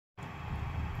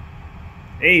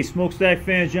Hey, Smokestack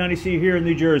fans, Johnny C here in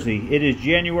New Jersey. It is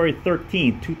January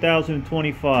 13th,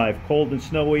 2025. Cold and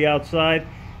snowy outside.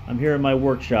 I'm here in my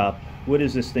workshop. What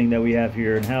is this thing that we have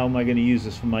here, and how am I going to use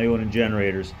this for my Onan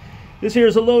generators? This here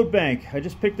is a load bank. I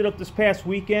just picked it up this past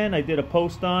weekend. I did a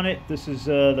post on it. This is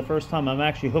the first time I'm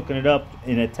actually hooking it up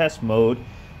in a test mode,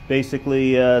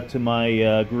 basically to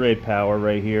my grid power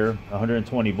right here,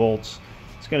 120 volts.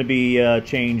 It's going to be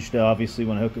changed obviously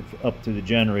when I hook it up to the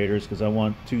generators, because I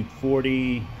want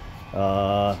 240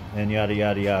 and yada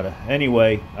yada yada.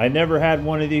 Anyway, I never had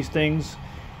one of these things.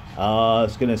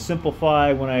 It's going to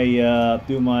simplify when I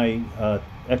do my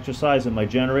exercise in my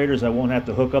generators. I won't have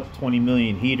to hook up 20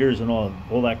 million heaters and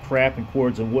all that crap and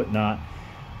cords and whatnot.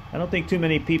 I don't think too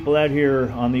many people out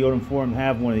here on the Onan forum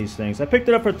have one of these things. I picked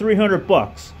it up for 300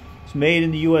 bucks. It's made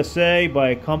in the USA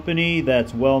by a company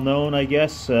that's well known, I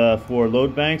guess, for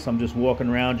load banks. I'm just walking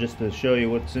around just to show you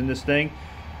what's in this thing.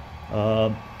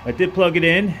 I did plug it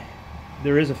in.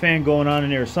 There is a fan going on in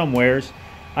there somewheres.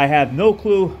 I have no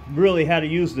clue really how to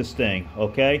use this thing,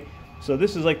 okay? So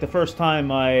this is like the first time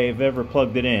I've ever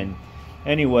plugged it in.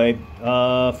 Anyway,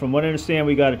 from what I understand,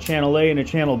 we got a channel A and a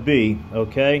channel B,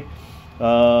 okay?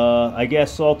 I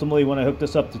guess ultimately when I hook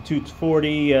this up to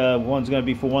 240, one's going to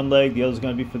be for one leg, the other's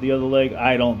going to be for the other leg.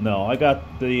 I don't know. I got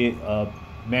the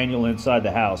manual inside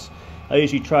the house. I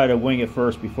usually try to wing it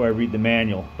first before I read the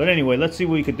manual. But anyway, let's see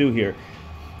what we could do here.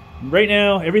 Right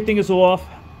now, everything is off.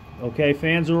 Okay,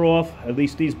 fans are off, at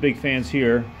least these big fans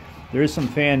here. There is some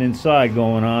fan inside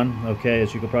going on, okay,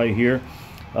 as you can probably hear.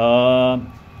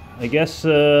 I guess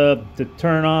to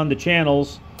turn on the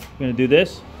channels, I'm going to do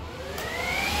this.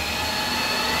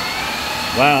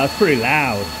 Wow, that's pretty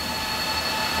loud.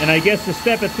 And I guess to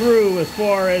step it through as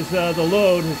far as the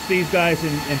load, it's these guys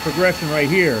in progression right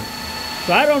here.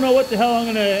 So I don't know what the hell I'm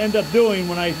going to end up doing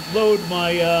when I load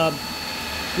my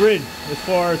grid as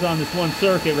far as on this one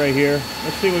circuit right here.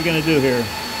 Let's see what we're going to do here.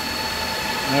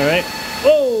 All right.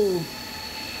 Whoa!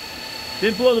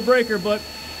 Didn't blow the breaker, but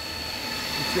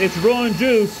it's drawing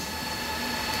juice.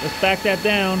 Let's back that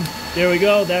down. There we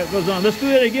go. That goes on. Let's do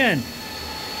it again.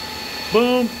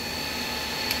 Boom.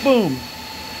 Boom.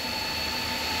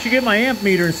 Should get my amp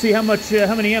meter and see how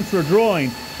many amps we're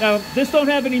drawing. Now, this don't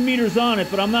have any meters on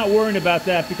it, but I'm not worrying about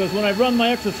that, because when I run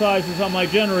my exercises on my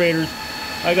generators,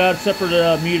 I got separate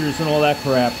meters and all that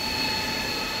crap.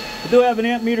 I do have an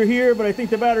amp meter here, but I think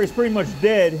the battery's pretty much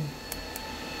dead.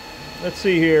 Let's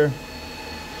see here.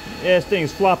 Yeah, this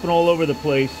thing's flopping all over the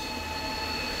place.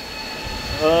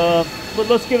 But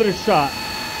let's give it a shot.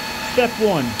 Step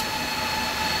one.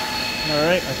 All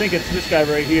right, I think it's this guy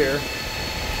right here.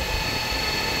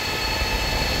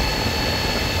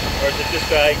 Or is it this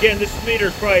guy? Again, this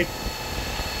meter's probably...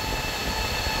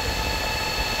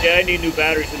 Yeah, I need new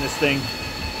batteries in this thing.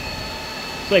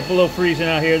 It's like below freezing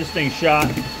out here. This thing's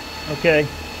shot. Okay.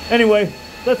 Anyway,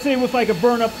 let's see if I can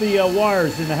burn up the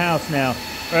wires in the house now.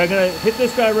 All right, I'm going to hit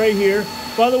this guy right here.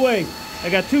 By the way, I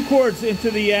got two cords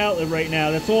into the outlet right now.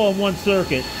 That's all in one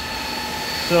circuit.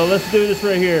 So let's do this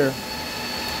right here.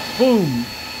 Boom.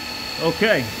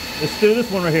 Okay, let's do this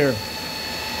one right here.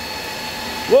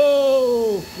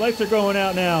 Whoa! Lights are going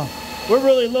out now. We're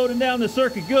really loading down the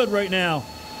circuit good right now.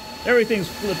 Everything's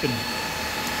flipping.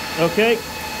 Okay.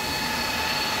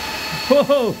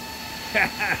 Whoa! Look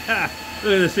at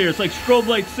this here. It's like strobe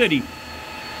light city.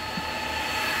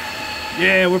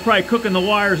 Yeah, we're probably cooking the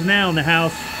wires now in the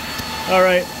house. All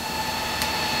right.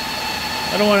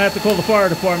 I don't want to have to call the fire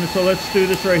department, so let's do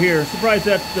this right here. Surprised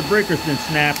that the breakers didn't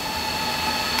snap.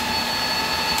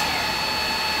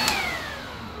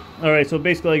 All right, so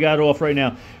basically I got it off right now.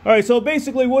 All right, so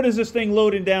basically what is this thing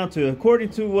loading down to?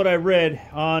 According to what I read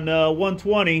on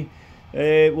 120,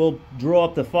 it will draw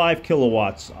up to 5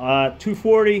 kilowatts.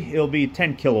 240, it'll be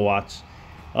 10 kilowatts.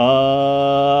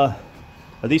 Are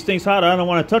these things hot? I don't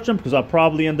want to touch them because I'll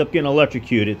probably end up getting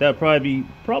electrocuted. That'd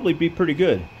probably be pretty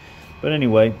good. But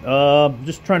anyway,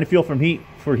 just trying to feel for heat.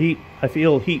 I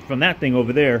feel heat from that thing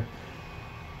over there.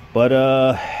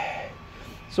 But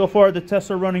so far the tests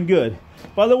are running good.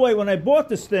 By the way, when I bought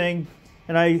this thing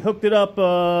and I hooked it up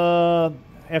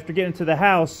after getting to the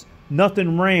house,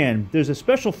 nothing ran. There's a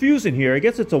special fuse in here. I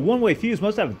guess it's a one-way fuse.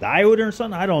 Must have a diode or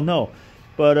something. I don't know.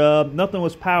 But nothing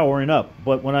was powering up.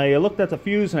 But when I looked at the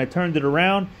fuse and I turned it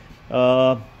around,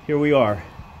 here we are.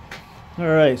 All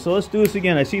right, so let's do this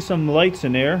again. I see some lights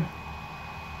in there.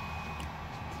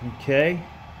 Okay.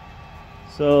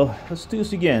 So let's do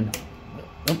this again.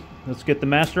 Oh, let's get the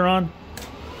master on.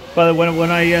 By the way,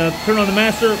 when I turn on the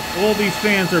master, all these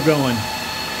fans are going.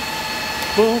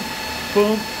 Boom,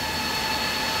 boom.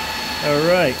 All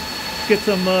right, let's get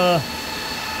some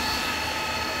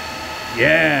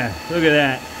Yeah, look at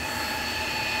that.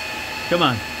 Come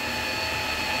on.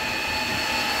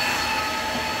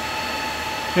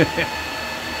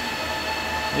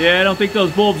 Yeah, I don't think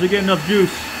those bulbs are getting enough juice.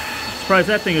 Surprised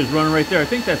that thing is running right there. I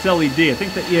think that's LED. I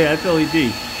think that, yeah, that's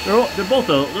LED. They're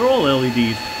all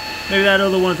LEDs. Maybe that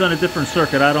other one's on a different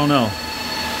circuit. I don't know.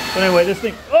 But anyway, this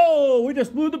thing. Oh, we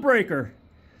just blew the breaker.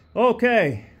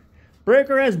 Okay,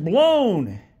 breaker has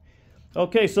blown.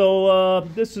 Okay, so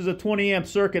this is a 20 amp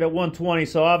circuit at 120.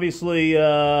 So obviously, you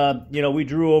know, we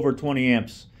drew over 20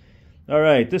 amps. All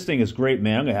right, this thing is great,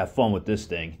 man. I'm gonna have fun with this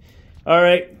thing. All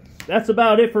right. That's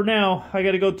about it for now. I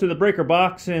got to go to the breaker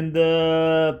box and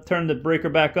turn the breaker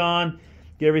back on,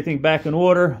 get everything back in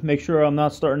order, make sure I'm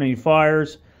not starting any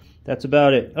fires. That's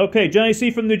about it. Okay, Johnny C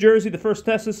from New Jersey. The first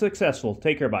test is successful.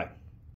 Take care. Bye.